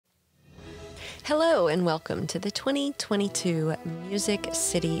Hello and welcome to the 2022 Music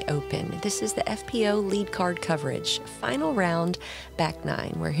City Open. This is the FPO lead card coverage. Final round, back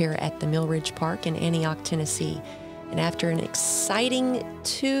nine. We're here at the Millridge Park in Antioch, Tennessee. And after an exciting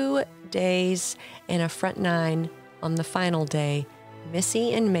 2 days and a front nine on the final day,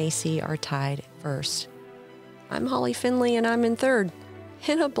 Missy and Macie are tied first. I'm Holly Finley and I'm in third.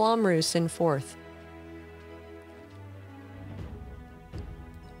 Henna Blomroos in fourth.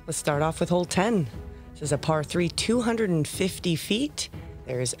 Let's start off with hole 10. This is a par 3, 250 feet.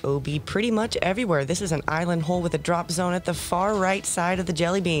 There is OB pretty much everywhere. This is an island hole with a drop zone at the far right side of the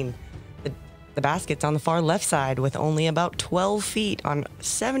jelly bean. The basket's on the far left side with only about 12 feet on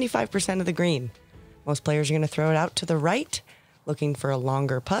 75% of the green. Most players are going to throw it out to the right, looking for a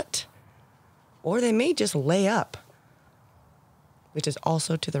longer putt. Or they may just lay up, which is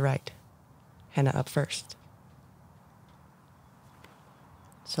also to the right. Henna up first.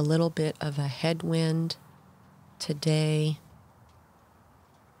 It's a little bit of a headwind today.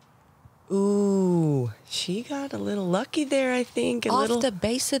 Ooh, she got a little lucky there, I think. Off the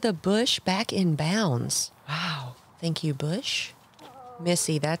base of the bush, back in bounds. Wow. Thank you, Bush.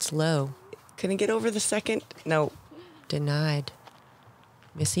 Missy, that's low. Couldn't get over the second. No. Denied.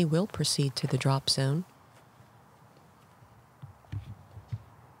 Missy will proceed to the drop zone.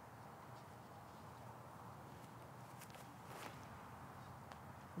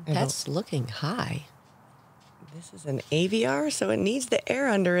 That's looking high. This is an AVR, so it needs the air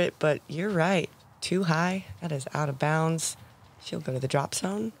under it, but you're right. Too high. That is out of bounds. She'll go to the drop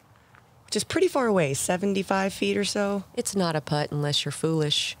zone, which is pretty far away, 75 feet or so. It's not a putt unless you're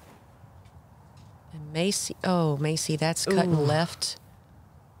foolish. And Macie, that's cutting left.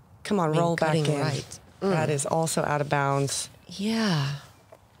 Come on, roll back in. Right. That is also out of bounds. Yeah.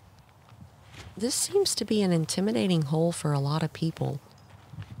 This seems to be an intimidating hole for a lot of people.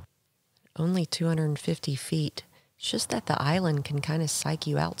 Only 250 feet. It's just that the island can kind of psych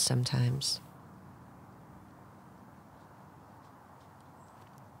you out sometimes.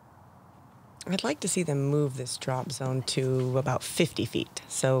 I'd like to see them move this drop zone to about 50 feet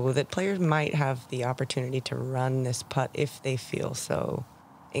so that players might have the opportunity to run this putt if they feel so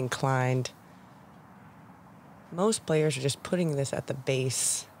inclined. Most players are just putting this at the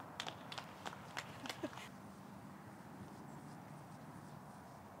base.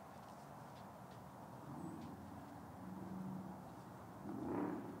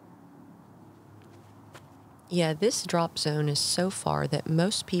 Yeah, this drop zone is so far that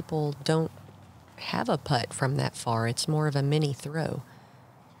most people don't have a putt from that far. It's more of a mini throw.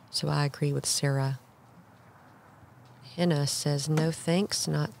 So I agree with Sarah. Henna says, no thanks,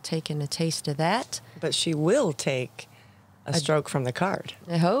 not taking a taste of that. But she will take a stroke from the card.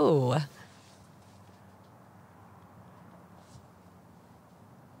 Oh.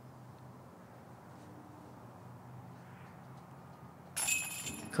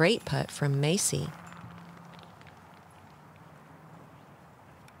 Great putt from Macie.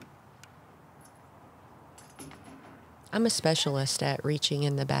 I'm a specialist at reaching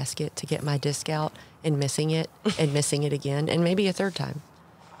in the basket to get my disc out and missing it and missing it again and maybe a third time.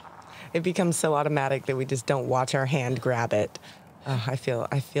 It becomes so automatic that we just don't watch our hand grab it. I feel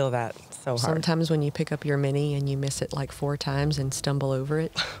that so hard. Sometimes when you pick up your mini and you miss it like 4 times and stumble over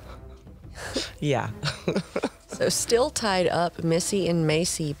it. Yeah. So still tied up, Missy and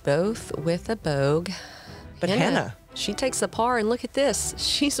Macie both with a bogue. But Henna, she takes the par, and look at this.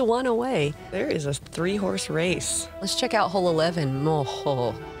 She's 1 away. There is a 3-horse race. Let's check out hole 11.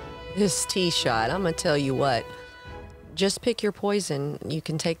 Oh, this tee shot, I'm going to tell you what. Just pick your poison. You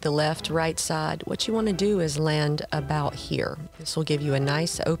can take the left, right side. What you want to do is land about here. This will give you a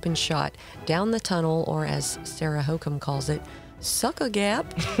nice open shot down the tunnel, or as Sarah Hokum calls it, suck a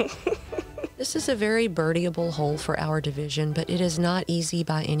gap. This is a very birdieable hole for our division, but it is not easy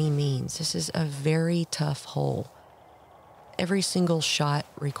by any means. This is a very tough hole. Every single shot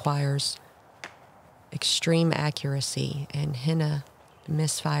requires extreme accuracy, and Henna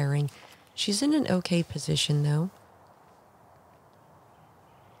misfiring. She's in an okay position, though.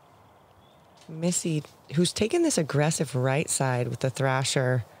 Missy, who's taken this aggressive right side with the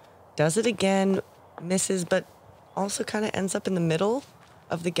thrasher, does it again, misses, but also kind of ends up in the middle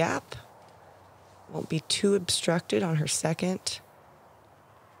of the gap. Won't be too obstructed on her second.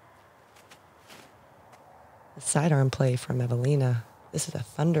 The sidearm play from Eveliina. This is a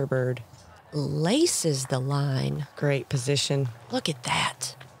Thunderbird. Laces the line. Great position. Look at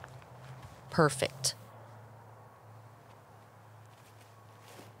that. Perfect.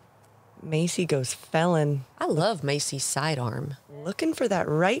 Macie goes felon. I love Macie's sidearm. Looking for that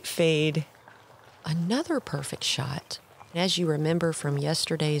right fade. Another perfect shot. And as you remember from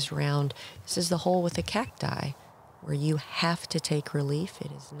yesterday's round, this is the hole with the cacti where you have to take relief.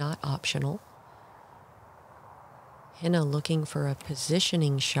 It is not optional. Henna looking for a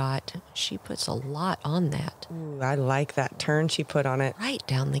positioning shot. She puts a lot on that. Ooh, I like that turn she put on it. Right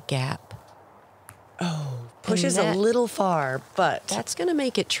down the gap. Oh, pushes a little far, but... That's going to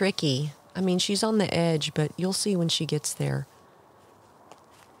make it tricky. I mean, she's on the edge, but you'll see when she gets there.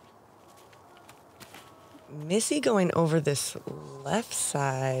 Missy going over this left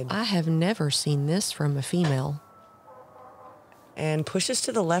side. I have never seen this from a female. And pushes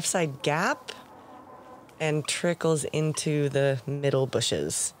to the left side gap and trickles into the middle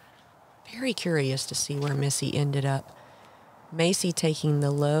bushes. Very curious to see where Missy ended up. Macie taking the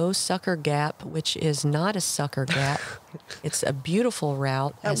low sucker gap, which is not a sucker gap. It's a beautiful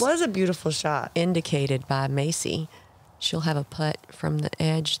route. That was a beautiful shot. Indicated by Macie. She'll have a putt from the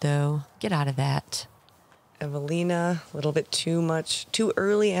edge, though. Get out of that. Eveliina, a little bit too much, too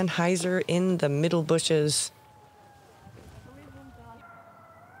early, and Heiser in the middle bushes.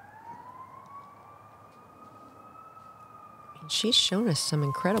 She's shown us some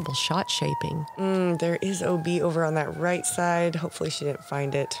incredible shot shaping. There is OB over on that right side. Hopefully she didn't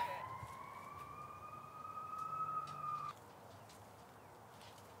find it.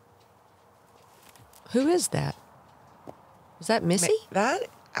 Who is that? Was that Missy?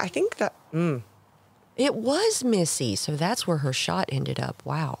 I think that... It was Missy, so that's where her shot ended up.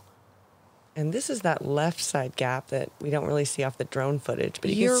 Wow. And this is that left side gap that we don't really see off the drone footage,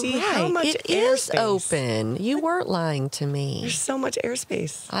 but you You're can see right. how much it is airspace. open. You weren't lying to me. There's so much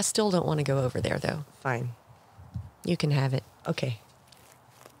airspace. I still don't want to go over there, though. Fine. You can have it. Okay.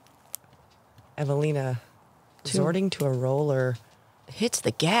 Eveliina resorting to a roller. Hits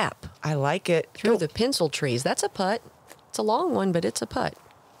the gap I like it. through the pencil trees. That's a putt. It's a long one, but it's a putt.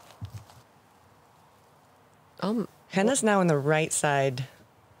 Henna's now in the right side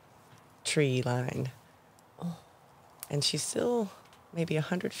tree line. And she's still maybe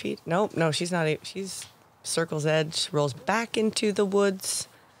 100 feet. Nope, no, she's not. She's circle's edge, rolls back into the woods.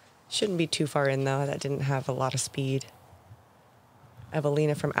 Shouldn't be too far in, though. That didn't have a lot of speed.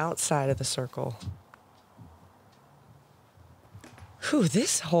 Eveliina from outside of the circle. Whew,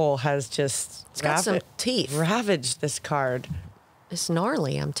 this hole has just It's got some teeth. ravaged this card. It's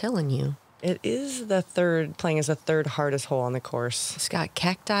gnarly, I'm telling you. It is the third, playing as the third hardest hole on the course. It's got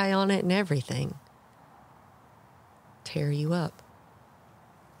cacti on it and everything. Tear you up.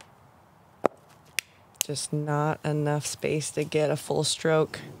 Just not enough space to get a full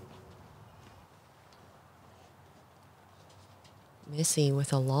stroke. Missy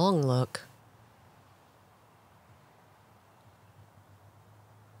with a long look.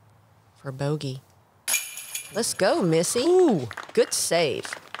 For bogey. Let's go, Missy. Ooh. Good save.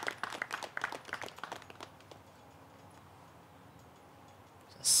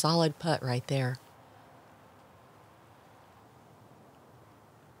 A solid putt right there.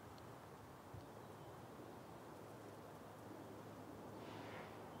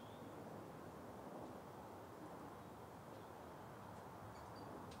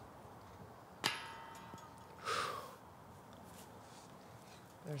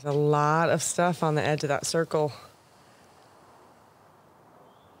 There's a lot of stuff on the edge of that circle.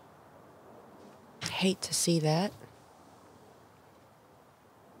 Hate to see that.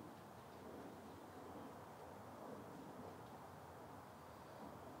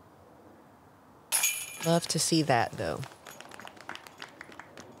 Love to see that, though.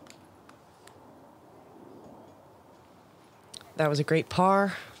 That was a great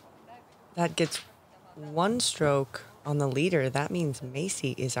par. That gets one stroke on the leader. That means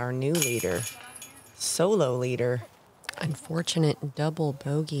Macie is our new leader. Solo leader. Unfortunate double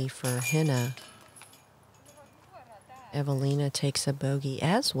bogey for Henna. Eveliina takes a bogey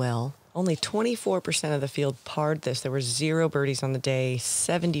as well. Only 24% of the field parred this. There were 0 birdies on the day.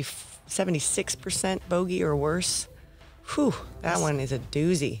 76% bogey or worse. Whew, that one is a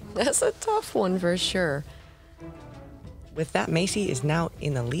doozy. That's a tough one for sure. With that, Macie is now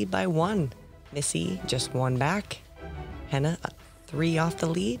in the lead by 1. Missy just 1 back. Henna 3 off the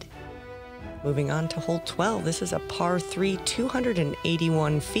lead. Moving on to hole 12. This is a par 3,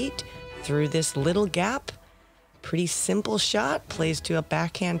 281 feet through this little gap. Pretty simple shot. Plays to a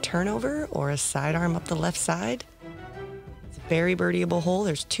backhand turnover or a sidearm up the left side. It's a very birdieable hole.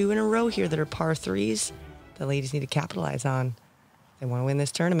 There's 2 in a row here that are par 3s. The ladies need to capitalize on. They want to win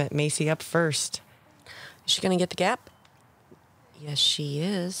this tournament. Macie up first. Is she going to get the gap? Yes, she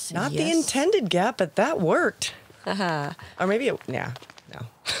is. Not yes. the intended gap, but that worked. Haha. Or maybe it, yeah, no.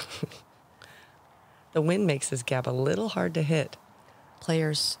 The wind makes this gap a little hard to hit.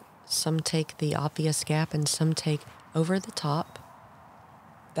 Players, some take the obvious gap and some take over the top.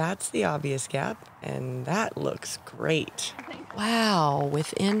 That's the obvious gap, and that looks great. Wow,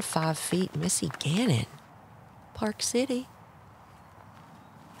 within 5 feet, Missy Gannon, Park City.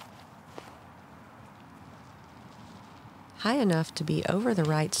 High enough to be over the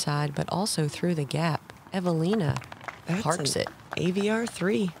right side, but also through the gap. Eveliina parks it. AVR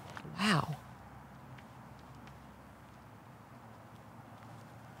 3. Wow.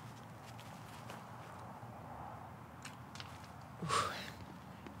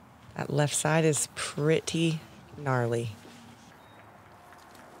 That left side is pretty gnarly.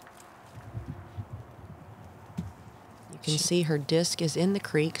 You can see her disc is in the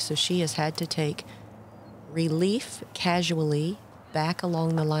creek, so she has had to take relief casually back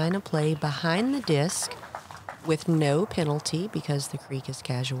along the line of play behind the disc with no penalty because the creek is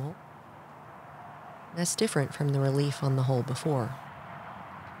casual. That's different from the relief on the hole before.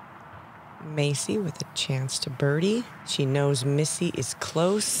 Macie with a chance to birdie. She knows Missy is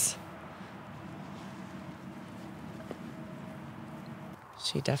close.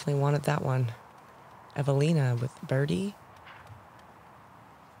 She definitely wanted that one. Eveliina with birdie.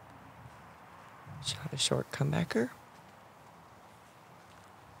 Shot a short comebacker.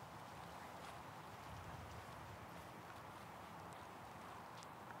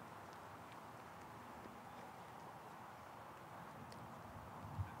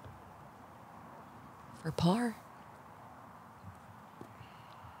 For par.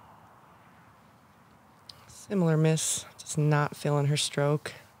 Similar miss, just not feeling her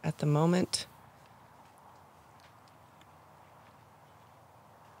stroke at the moment.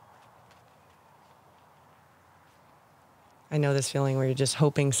 I know this feeling where you're just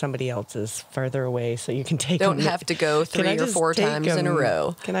hoping somebody else is further away so you can take Don't have to go 3 or 4 times in a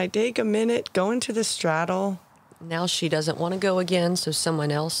row. Can I take a minute, go into the straddle? Now she doesn't want to go again, so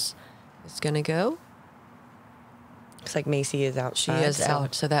someone else is going to go. Looks like Macie is outside. She is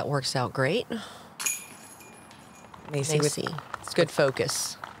out, so that works out great. Macie with, it's good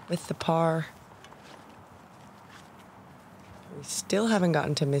focus. with the par. We still haven't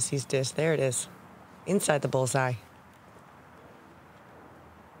gotten to Missy's disc. There it is, inside the bullseye.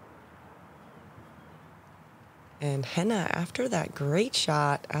 And Henna, after that great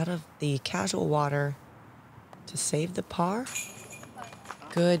shot out of the casual water to save the par.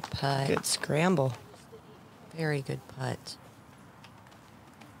 Good putt. Good scramble. Very good putt.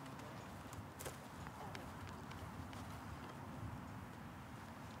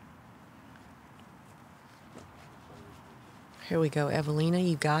 Here we go, Eveliina,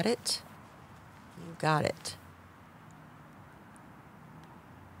 you got it. You got it.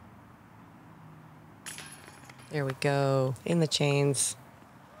 There we go. In the chains.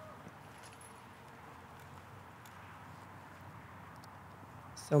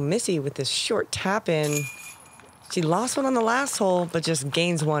 So Missy with this short tap in. She lost one on the last hole, but just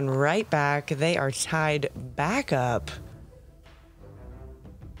gains one right back. They are tied back up.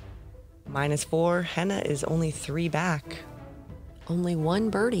 -4. Henna is only 3 back. Only 1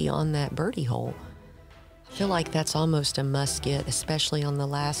 birdie on that birdie hole. I feel like that's almost a must get, especially on the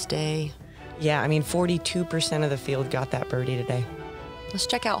last day. Yeah, I mean, 42% of the field got that birdie today. Let's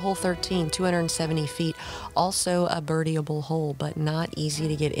check out hole 13, 270 feet. Also a birdieable hole, but not easy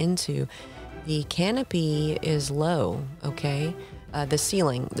to get into. The canopy is low, okay? The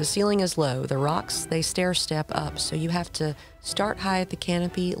ceiling is low. The rocks, they stair step up, so you have to start high at the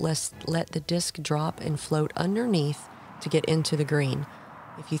canopy, let the disc drop and float underneath to get into the green.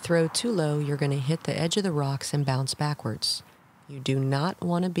 If you throw too low, you're going to hit the edge of the rocks and bounce backwards. You do not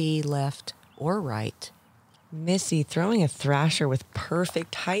want to be left or right. Missy throwing a thrasher with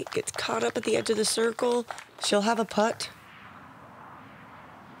perfect height, gets caught up at the edge of the circle. She'll have a putt.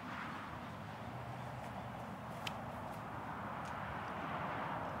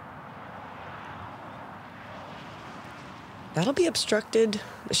 That'll be obstructed.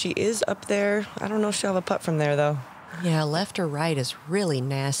 She is up there. I don't know if she'll have a putt from there, though. Yeah, left or right is really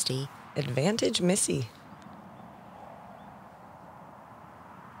nasty. Advantage Missy.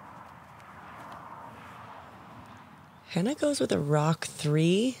 Henna goes with a rock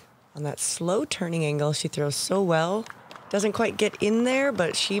 3 on that slow turning angle. She throws so well. Doesn't quite get in there,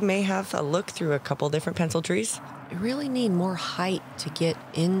 but she may have a look through a couple different pencil trees. You really need more height to get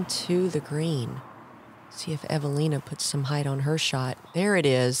into the green. See if Eveliina puts some height on her shot. There it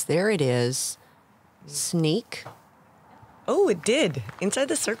is. There it is. Sneak. Oh, it did. Inside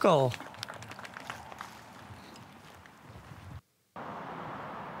the circle.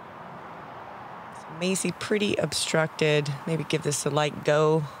 Macie pretty obstructed. Maybe give this a light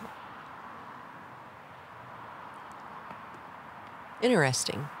go.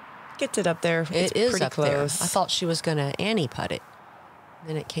 Interesting. Gets it up there. It is pretty up close. there. I thought she was going to Annie putt it.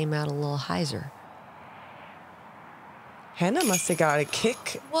 Then it came out a little hyzer. Henna must have got a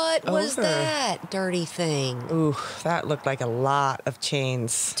kick. What was over. that dirty thing? Ooh, that looked like a lot of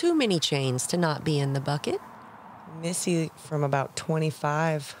chains. Too many chains to not be in the bucket. Missy from about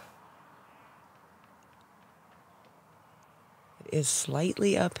 25. It is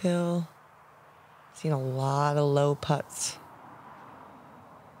slightly uphill. Seen a lot of low putts.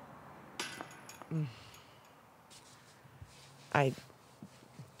 I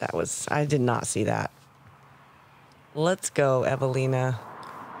did not see that. Let's go, Eveliina.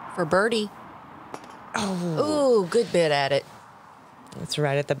 For birdie. Oh. Ooh, good bit at it. It's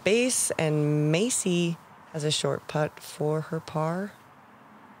right at the base, and Macie has a short putt for her par.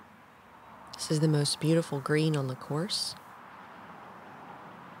 This is the most beautiful green on the course.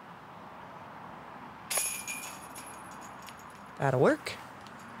 That'll work.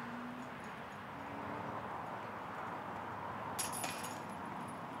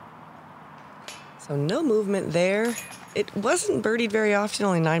 So no movement there. It wasn't birdied very often.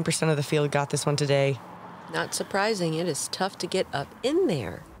 Only 9% of the field got this one today. Not surprising. It is tough to get up in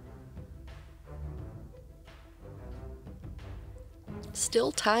there.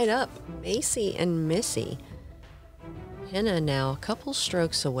 Still tied up, Macie and Missy. Henna now a couple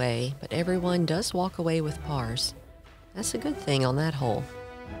strokes away, but everyone does walk away with pars. That's a good thing on that hole.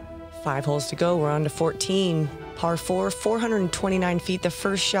 5 holes to go. We're on to 14. Par 4, 429 feet. The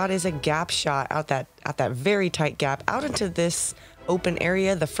first shot is a gap shot out that very tight gap out into this open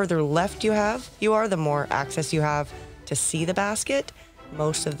area. The further left you are, the more access you have to see the basket.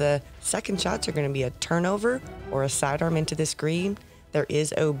 Most of the second shots are going to be a turnover or a sidearm into this green. There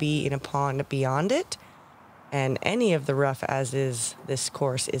is OB in a pond beyond it. And any of the rough as is, this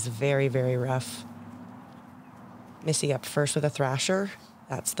course is very, very rough. Missy up first with a thrasher.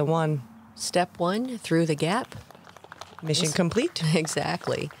 That's the one. Step 1, through the gap. Mission complete.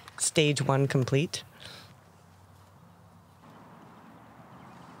 Exactly. Stage 1 complete.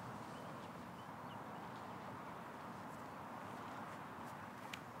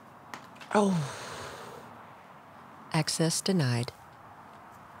 Oh. Access denied.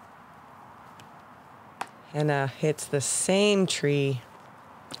 Henna hits the same tree.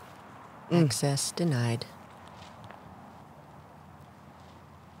 Access denied.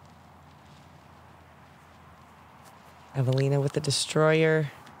 Eveliina with the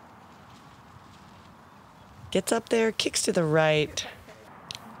destroyer. Gets up there, kicks to the right.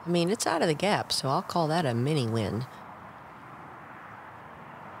 I mean, it's out of the gap, so I'll call that a mini win.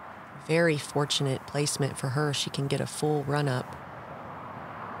 Very fortunate placement for her. She can get a full run up.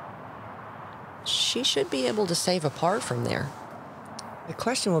 She should be able to save a par from there. The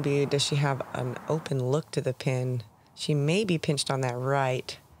question will be, does she have an open look to the pin? She may be pinched on that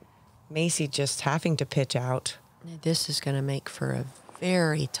right. Macie just having to pitch out. This is going to make for a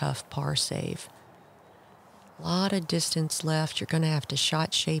very tough par save. A lot of distance left. You're going to have to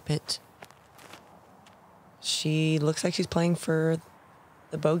shot shape it. She looks like she's playing for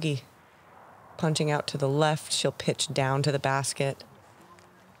the bogey. Punching out to the left, she'll pitch down to the basket.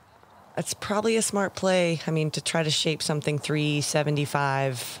 That's probably a smart play. I mean, to try to shape something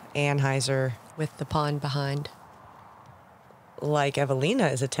 375 Anheuser. With the pond behind. Like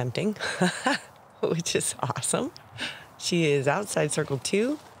Eveliina is attempting, which is awesome. She is outside circle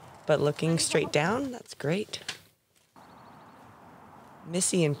 2, but looking straight down. That's great.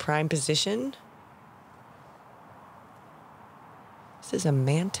 Missy in prime position. This is a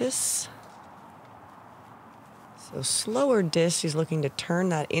mantis. So slower disc. She's looking to turn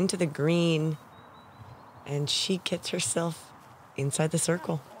that into the green. And she gets herself inside the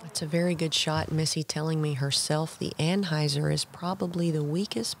circle. That's a very good shot. Missy telling me herself the Anheuser is probably the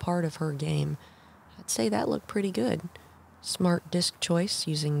weakest part of her game. I'd say that looked pretty good. Smart disc choice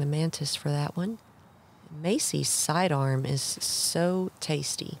using the mantis for that one. Macie's sidearm is so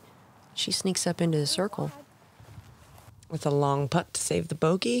tasty. She sneaks up into the circle. With a long putt to save the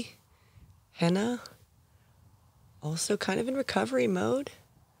bogey. Henna also kind of in recovery mode.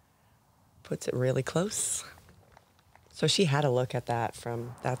 Puts it really close. So she had a look at that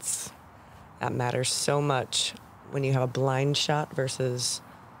that matters so much when you have a blind shot versus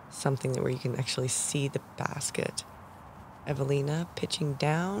something where you can actually see the basket. Eveliina pitching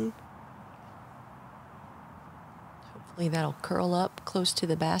down. Hopefully that'll curl up close to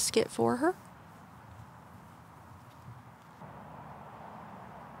the basket for her.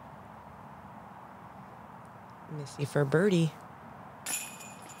 Missy for birdie.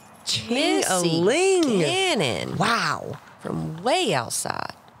 Missy Gannon. Wow. From way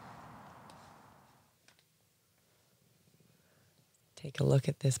outside. Take a look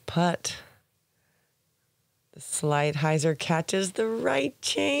at this putt. The slight hyzer catches the right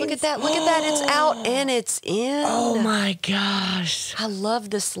chain. Look at that. Look at that. It's out and it's in. Oh, my gosh. I love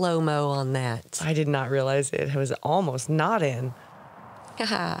the slow-mo on that. I did not realize it was almost not in.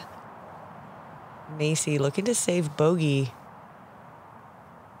 Haha. Macie looking to save bogey.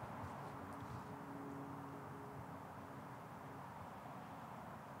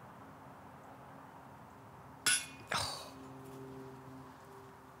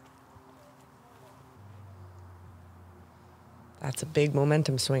 That's a big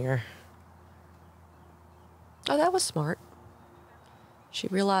momentum swinger. Oh, that was smart. She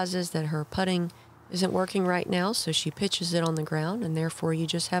realizes that her putting isn't working right now, so she pitches it on the ground, and therefore you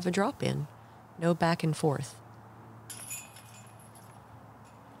just have a drop in. No back and forth.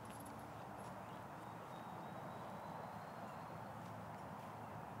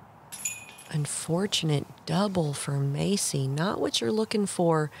 Unfortunate double for Macie. Not what you're looking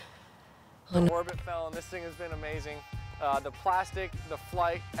for. The orbit fell, and this thing has been amazing. The plastic, the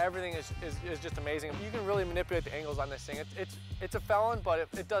flight, everything is just amazing. You can really manipulate the angles on this thing. It's a felon, but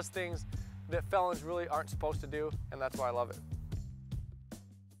it does things that felons really aren't supposed to do, and that's why I love it.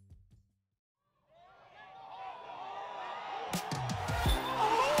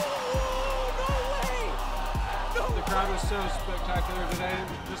 The crowd was so spectacular today.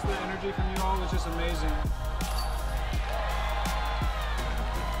 Just the energy from you all was just amazing.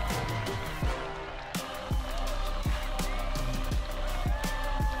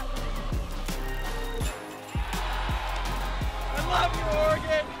 I love you,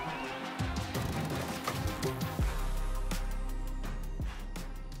 Oregon!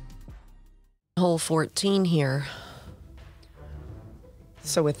 Hole 14 here.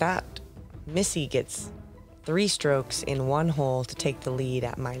 So with that, Missy gets 3 strokes in 1 hole to take the lead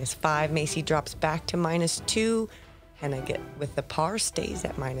at -5. Macie drops back to -2. Henna with the par stays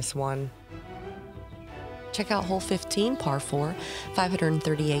at -1. Check out hole 15, par 4,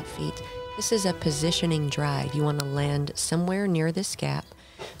 538 feet. This is a positioning drive. You want to land somewhere near this gap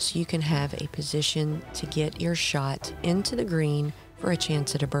so you can have a position to get your shot into the green for a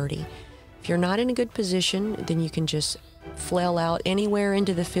chance at a birdie. If you're not in a good position, then you can just flail out anywhere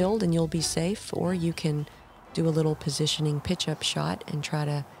into the field and you'll be safe, or you can do a little positioning pitch-up shot and try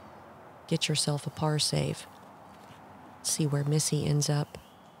to get yourself a par save. See where Missy ends up.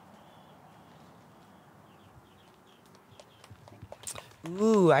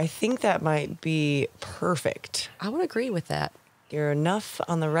 Ooh, I think that might be perfect. I would agree with that. You're enough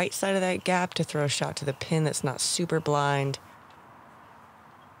on the right side of that gap to throw a shot to the pin that's not super blind.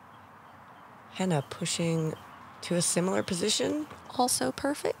 Henna pushing to a similar position. Also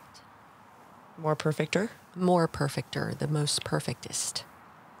perfect. More perfecter. More perfecter, the most perfectest.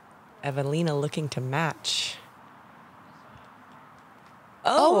 Eveliina looking to match.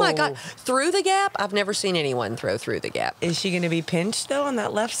 Oh my God. Through the gap? I've never seen anyone throw through the gap. Is she going to be pinched, though, on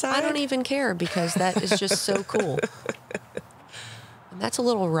that left side? I don't even care because that is just so cool. And that's a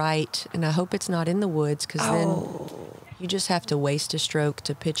little right, and I hope it's not in the woods because then you just have to waste a stroke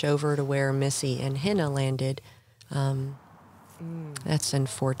to pitch over to where Missy and Henna landed. That's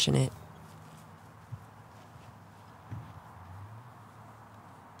unfortunate.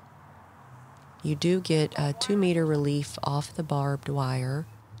 You do get a 2-meter relief off the barbed wire.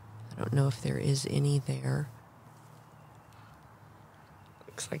 I don't know if there is any there.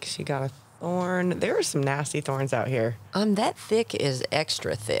 Looks like she got a thorn. There are some nasty thorns out here. That thick is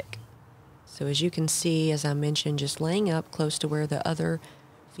extra thick. So as you can see, as I mentioned, just laying up close to where the other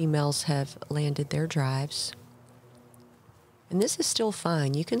females have landed their drives. And this is still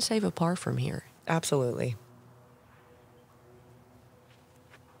fine. You can save a par from here. Absolutely.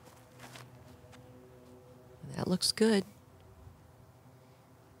 That looks good.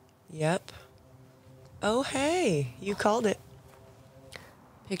 Yep. Oh, hey, you called it.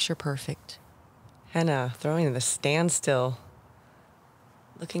 Picture perfect. Henna throwing in the standstill.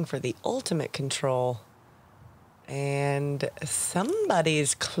 Looking for the ultimate control. And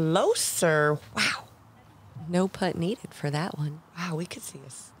somebody's closer. Wow. No putt needed for that one. Wow, we could see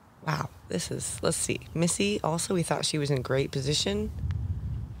us. Wow, let's see. Missy, also, we thought she was in great position.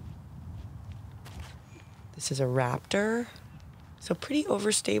 This is a Raptor. So pretty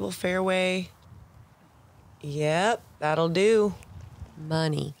overstable fairway. Yep, that'll do.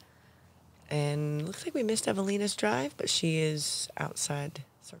 Money. And looks like we missed Eveliina's drive, but she is outside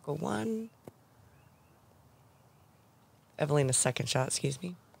circle 1. Eveliina's second shot, excuse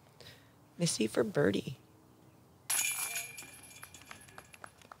me. Missy for birdie.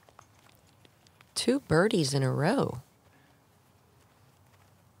 2 birdies in a row.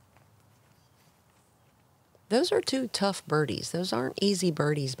 Those are two tough birdies. Those aren't easy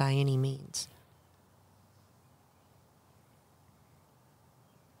birdies by any means.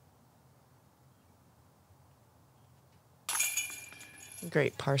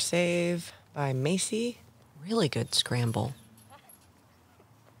 Great par save by Macie. Really good scramble.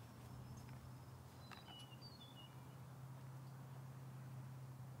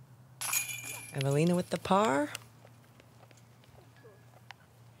 Eveliina with the par.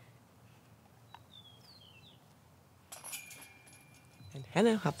 And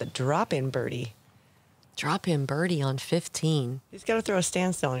Henna have the drop-in birdie. Drop-in birdie on 15. You just got to throw a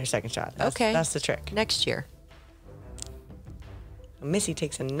standstill on your second shot. Okay. That's the trick. Next year. Missy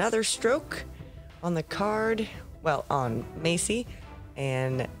takes another stroke on the card. Well, on Macie.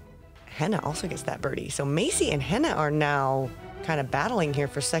 And Henna also gets that birdie. So Macie and Henna are now kind of battling here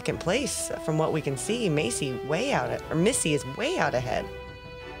for second place. From what we can see, Missy is way out ahead.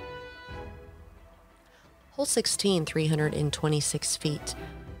 Hole 16, 326 feet.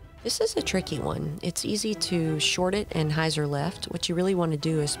 This is a tricky one. It's easy to short it and hyzer left. What you really want to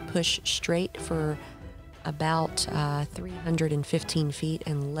do is push straight for about 315 feet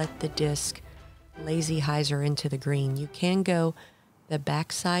and let the disc lazy hyzer into the green. You can go the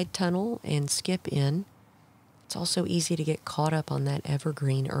backside tunnel and skip in. It's also easy to get caught up on that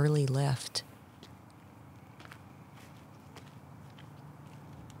evergreen early left.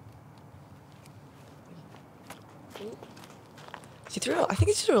 I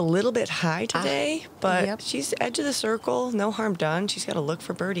think she threw a little bit high today, but yep. She's edge of the circle, no harm done. She's got to look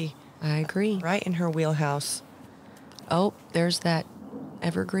for birdie. I agree. Right in her wheelhouse. Oh, there's that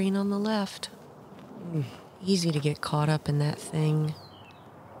evergreen on the left. Easy to get caught up in that thing.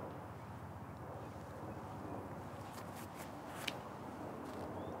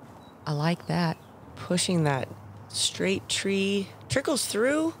 I like that. Pushing that straight tree. Trickles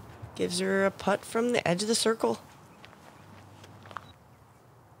through. Gives her a putt from the edge of the circle.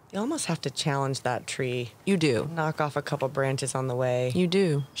 You almost have to challenge that tree. You do. Knock off a couple branches on the way. You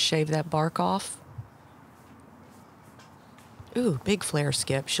do. Shave that bark off. Ooh, big flare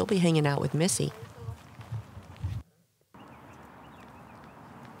skip. She'll be hanging out with Missy.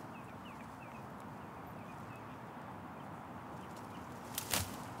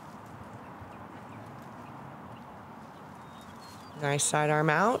 Nice sidearm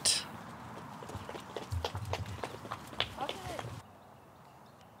out.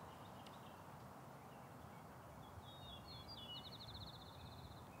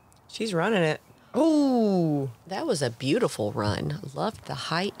 She's running it. Oh, That was a beautiful run. Loved the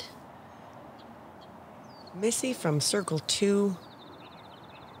height. Missy from circle 2.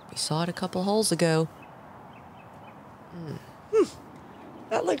 We saw it a couple holes ago.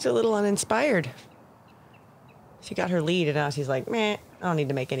 That looked a little uninspired. She got her lead, and now she's like, meh, I don't need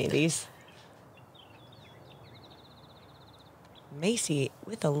to make any of these. Macie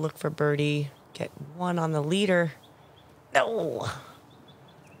with a look for birdie. Get one on the leader. No.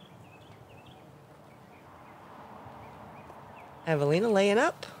 Eveliina laying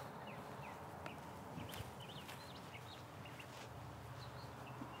up.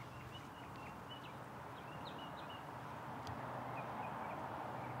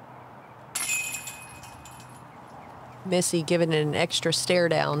 Missy giving it an extra stare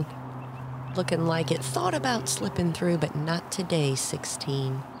down. Looking like it thought about slipping through, but not today,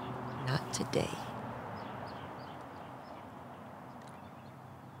 16. Not today.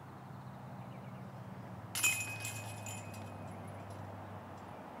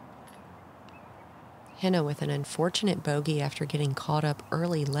 Henna with an unfortunate bogey after getting caught up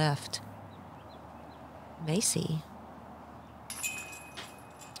early left. Macie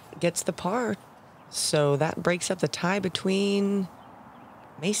Gets the par. So that breaks up the tie between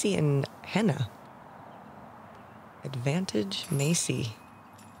Macie and Henna. Advantage Macie.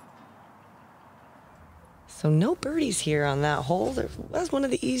 So no birdies here on that hole. That was one of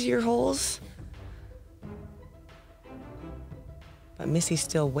the easier holes. But Missy's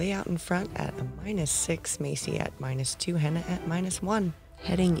still way out in front at a -6. Macie at -2. Henna at -1.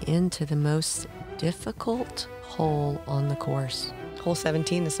 heading into the most difficult hole on the course. Hole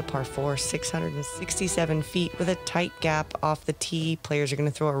 17 is a par 4, 667 feet with a tight gap off the tee. Players are going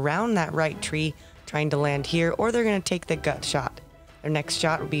to throw around that right tree, trying to land here, or they're going to take the gut shot. Their next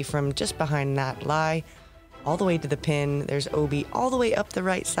shot will be from just behind that lie, all the way to the pin. There's OB all the way up the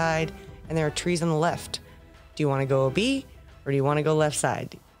right side, and there are trees on the left. Do you want to go OB, or do you want to go left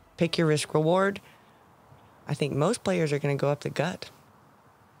side? Pick your risk reward. I think most players are going to go up the gut.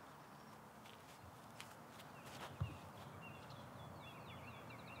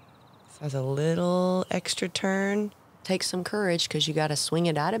 Has a little extra turn. Take some courage because you got to swing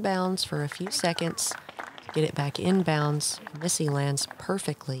it out of bounds for a few seconds. Get it back inbounds. Missy lands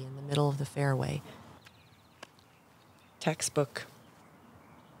perfectly in the middle of the fairway. Textbook.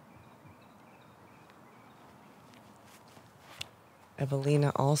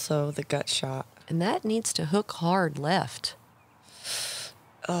 Eveliina also the gut shot. And that needs to hook hard left.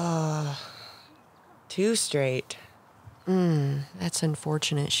 Too straight. That's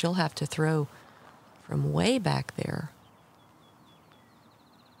unfortunate. She'll have to throw from way back there.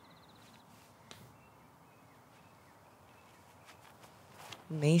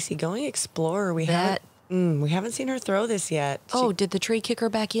 Macie going explorer. We haven't seen her throw this yet. Oh, did the tree kick her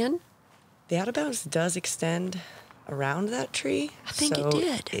back in? The out of bounds does extend around that tree. I think it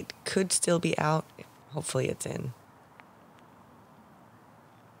did. It could still be out. Hopefully it's in.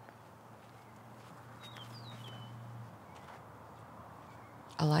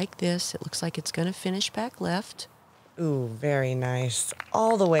 I like this. It looks like it's going to finish back left. Ooh, very nice.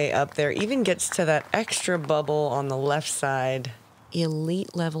 All the way up there. Even gets to that extra bubble on the left side.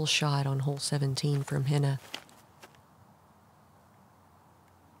 Elite level shot on hole 17 from Henna.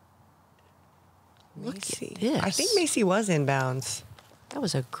 Look Macie. at this. I think Macie was inbounds. That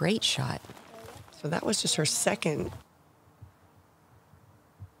was a great shot. So that was just her second.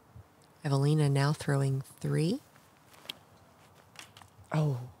 Eveliina now throwing 3.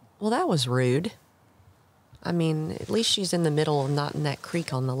 Oh, Well, that was rude. I mean, at least she's in the middle and not in that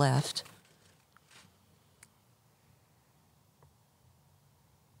creek on the left.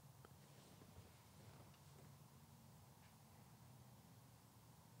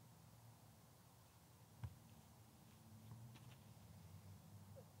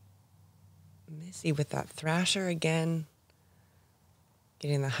 Missy with that thrasher again.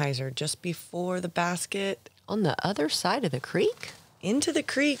 Getting the hyzer just before the basket. On the other side of the creek? Into the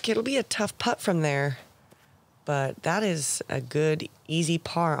creek. It'll be a tough putt from there. But that is a good, easy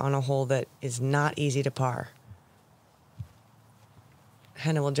par on a hole that is not easy to par.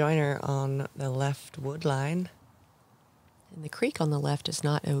 Henna will join her on the left wood line. And the creek on the left is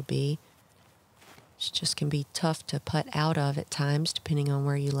not OB. It just can be tough to putt out of at times, depending on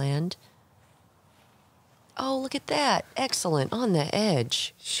where you land. Oh, look at that. Excellent. On the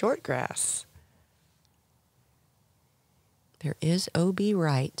edge. Short grass. There is OB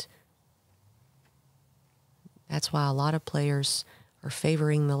right. That's why a lot of players are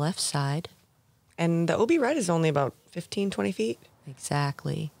favoring the left side. And the OB right is only about 15, 20 feet.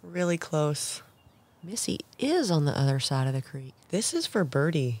 Exactly. Really close. Missy is on the other side of the creek. This is for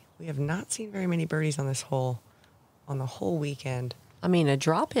birdie. We have not seen very many birdies on this hole on the whole weekend. I mean, a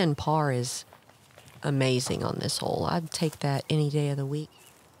drop-in par is amazing on this hole. I'd take that any day of the week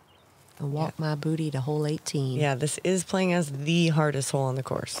and walk my booty to hole 18. Yeah, this is playing as the hardest hole on the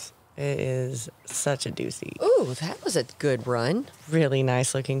course. It is such a doozy. Ooh, that was a good run. Really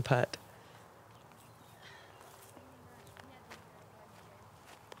nice looking putt.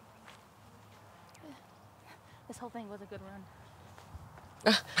 This whole thing was a good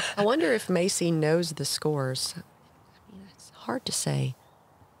run. I wonder if Macie knows the scores. I mean, it's hard to say.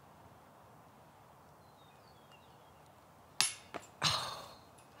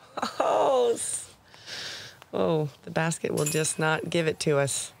 Oh, the basket will just not give it to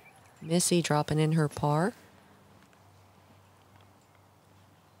us. Missy dropping in her par.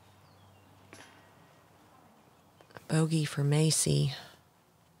 A bogey for Macie.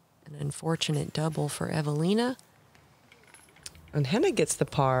 An unfortunate double for Eveliina. And Henna gets the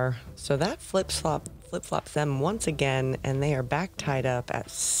par, so that flip-flops them once again, and they are back tied up at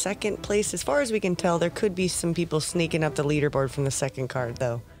second place. As far as we can tell, there could be some people sneaking up the leaderboard from the second card,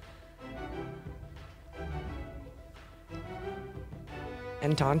 though.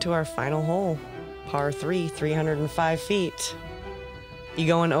 And on to our final hole, par 3, 305 feet. You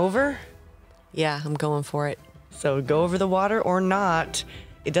going over? Yeah, I'm going for it. So go over the water or not.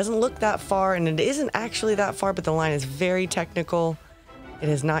 It doesn't look that far, and it isn't actually that far, but the line is very technical. It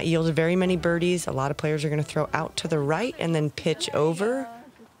has not yielded very many birdies. A lot of players are going to throw out to the right and then pitch over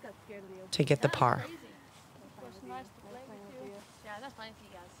to get the par. Yeah, that's fine for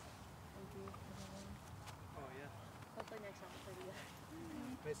you guys.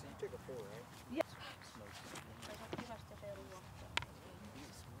 Macie, you took a 4, right? Yeah.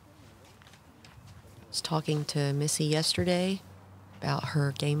 I was talking to Missy yesterday about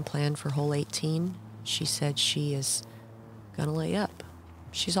her game plan for hole 18. She said she is going to lay up.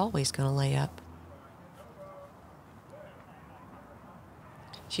 She's always going to lay up.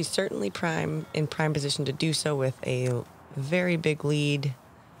 She's certainly in prime position to do so with a very big lead.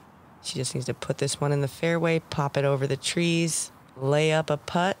 She just needs to put this one in the fairway, pop it over the trees, lay up a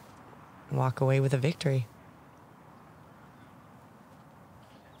putt, and walk away with a victory.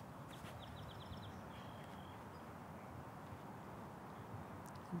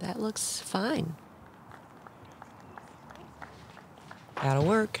 That looks fine. That'll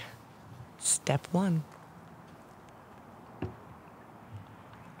work. Step 1.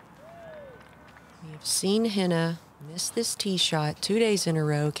 We've seen Henna miss this tee shot 2 days in a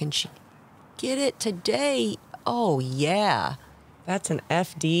row. Can she get it today? Oh, yeah. That's an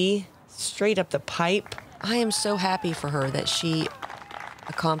FD straight up the pipe. I am so happy for her that she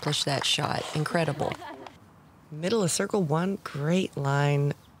accomplished that shot. Incredible. Middle of circle 1, great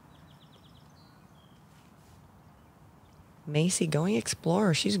line. Macie going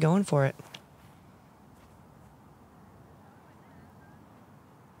explorer. She's going for it.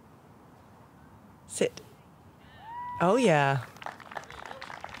 Sit. Oh, yeah.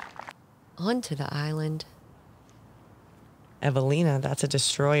 Onto the island. Eveliina, that's a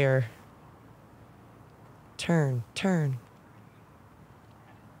destroyer. Turn, turn.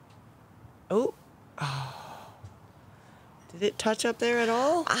 Oh. Did it touch up there at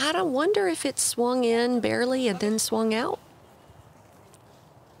all? I don't wonder if it swung in barely and then swung out.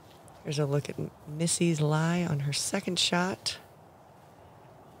 Here's a look at Missy's lie on her second shot.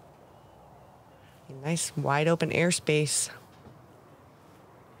 A nice wide open airspace.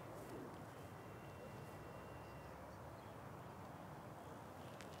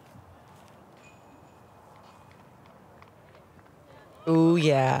 Ooh,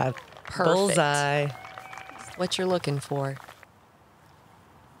 yeah. Perfect. Bullseye. What you're looking for.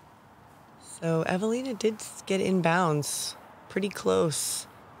 So Eveliina did get inbounds pretty close.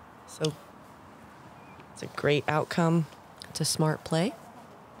 So it's a great outcome. It's a smart play.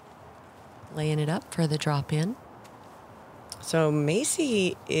 Laying it up for the drop in. So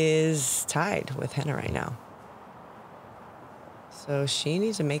Macie is tied with Henna right now. So she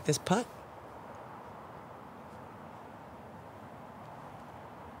needs to make this putt.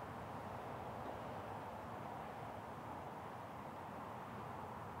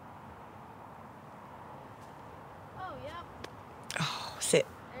 Sit.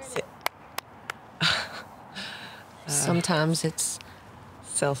 Sometimes it's,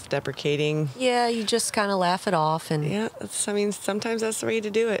 Self-deprecating. yeah, you just kind of laugh it off and Yeah, sometimes that's the way to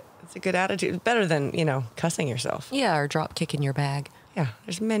do it. It's a good attitude. It's better than, cussing yourself. yeah, or drop kick in your bag. Yeah,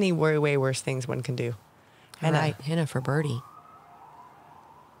 there's many way worse things one can do. Henna. Right, Henna for birdie.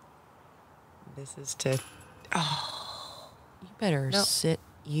 This is to... You better No. sit.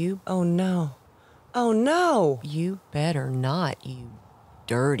 You Oh, no. Oh, no. you better not, you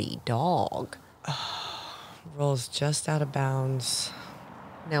dirty dog. Rolls just out of bounds.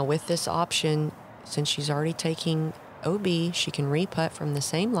 Now with this option, since she's already taking OB, she can re-putt from the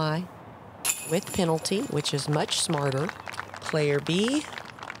same lie with penalty, which is much smarter. Player B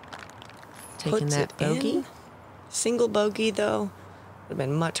Taking puts that it bogey. in. Single bogey, though. Would have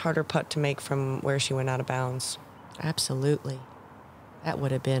been much harder putt to make from where she went out of bounds. Absolutely. That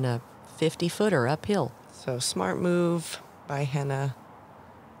would have been a 50-footer uphill. So smart move by Henna.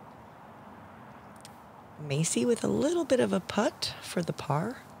 Macie with a little bit of a putt for the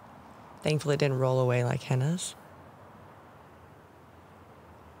par. Thankfully, it didn't roll away like Henna's.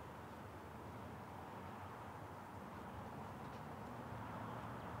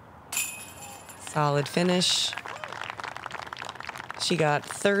 Solid finish. She got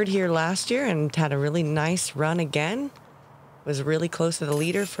third here last year and had a really nice run again. Was really close to the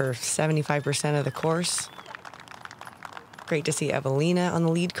leader for 75% of the course. Great to see Eveliina on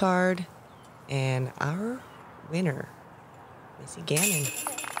the lead card. And our winner, Missy Gannon.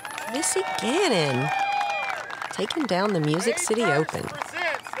 Missy Gannon taking down the Music City Open.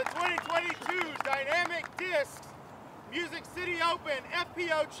 Presents the 2022 Dynamic Discs Music City Open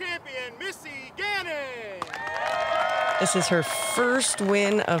FPO champion, Missy Gannon. This is her first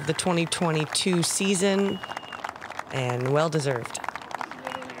win of the 2022 season, and well-deserved.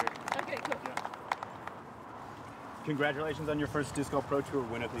 Congratulations on your first Disco Pro Tour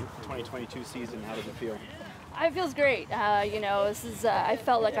win of the 2022 season. How does it feel? It feels great. This is. I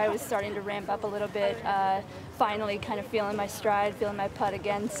felt like I was starting to ramp up a little bit. Finally, kind of feeling my stride, feeling my putt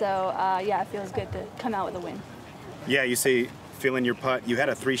again. So it feels good to come out with a win. Yeah, you say feeling your putt. You had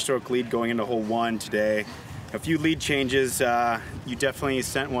a 3-stroke lead going into hole 1 today. A few lead changes. You definitely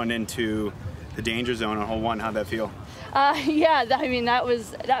sent one into the danger zone on hole 1. How'd that feel? That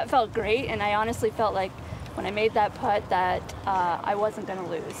felt great, and I honestly felt like when I made that putt that I wasn't going to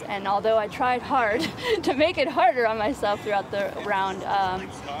lose. And although I tried hard to make it harder on myself throughout the round,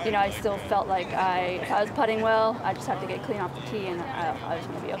 I still felt like if I was putting well, I just have to get clean off the tee, and I was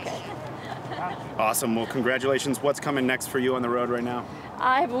going to be okay. Awesome. Well, congratulations. What's coming next for you on the road right now?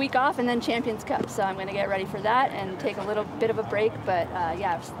 I have a week off and then Champions Cup, so I'm going to get ready for that and take a little bit of a break. But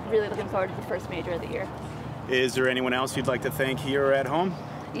I'm really looking forward to the first major of the year. Is there anyone else you'd like to thank here or at home?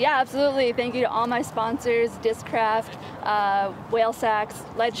 Yeah, absolutely. Thank you to all my sponsors, Discraft, Whale Sacks,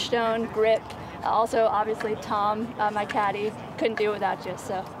 Ledgestone, Grip. Also, obviously, Tom, my caddy. Couldn't do it without you,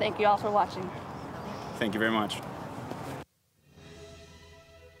 so thank you all for watching. Thank you very much.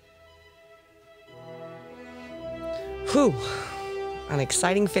 Whew. An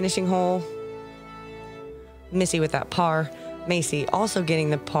exciting finishing hole. Missy with that par. Macie also getting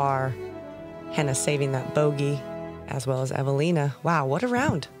the par. Henna saving that bogey, as well as Eveliina. Wow, what a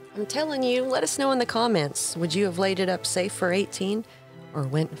round. I'm telling you, let us know in the comments. Would you have laid it up safe for 18 or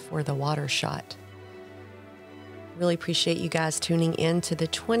went for the water shot? Really appreciate you guys tuning in to the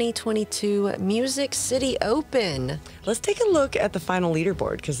 2022 Music City Open. Let's take a look at the final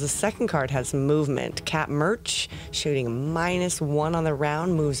leaderboard because the second card has movement. Cat Merch shooting -1 on the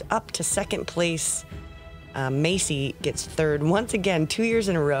round, moves up to second place. Macie gets third once again, 2 years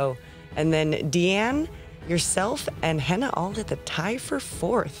in a row. And then Deanne, yourself, and Henna all at the tie for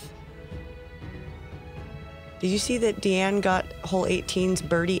fourth. Did you see that Deanne got hole 18's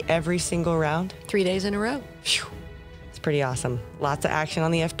birdie every single round? 3 days in a row. Phew. It's pretty awesome. Lots of action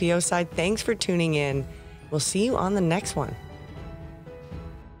on the FPO side. Thanks for tuning in. We'll see you on the next one.